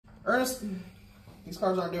Ernest, these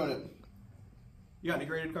cards aren't doing it. You got any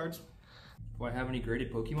graded cards? Do I have any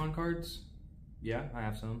graded Pokemon cards? Yeah, I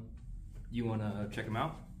have some. You want to check them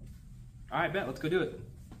out? All right, bet. Let's go do it.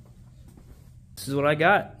 This is what I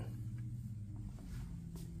got.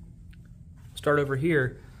 Start over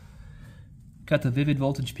here. Got the Vivid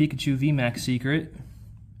Voltage Pikachu VMAX Secret.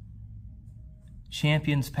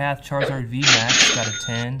 Champion's Path Charizard VMAX got a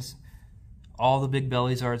 10s. All the big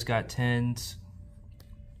bellies arts got 10s.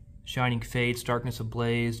 Shining Fates, Darkness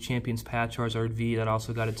Ablaze, Champion's Path Charizard V, that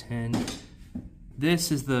also got a 10.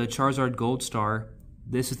 This is the Charizard Gold Star.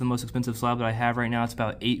 This is the most expensive slab that I have right now. It's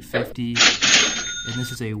about $850, and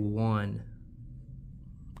this is a 1.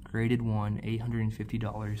 Graded 1,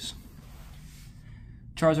 $850.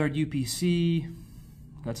 Charizard UPC,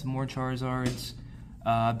 got some more Charizards.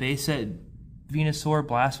 Base set Venusaur,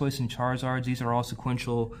 Blastoise, and Charizards. These are all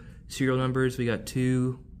sequential serial numbers. We got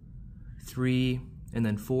 2, 3, and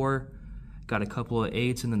then 4. Got a couple of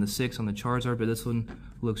 8s and then the 6 on the Charizard, but this one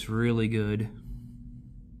looks really good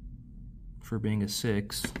for being a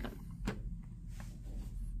 6.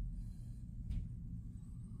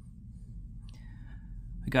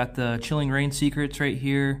 We got the Chilling Reign Secrets right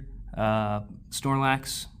here.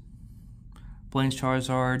 Snorlax, Blaine's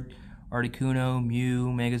Charizard, Articuno, Mew,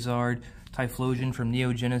 Megazard, Typhlosion from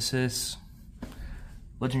Neo Genesis,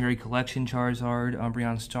 Legendary Collection Charizard,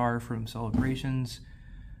 Umbreon Star from Celebrations,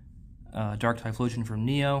 Dark Typhlosion from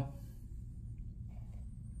Neo,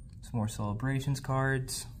 some more Celebrations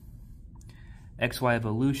cards, XY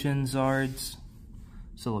Evolution Zards,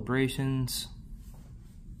 Celebrations,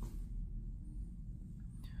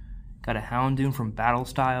 got a Houndoom from Battle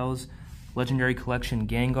Styles, Legendary Collection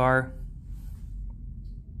Gengar,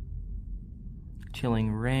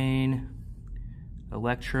 Chilling Reign,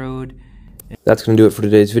 Electrode. That's going to do it for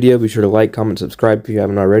today's video. Be sure to like, comment, subscribe if you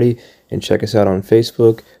haven't already, and check us out on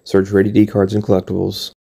Facebook. Search Ready D Cards and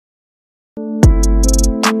Collectibles.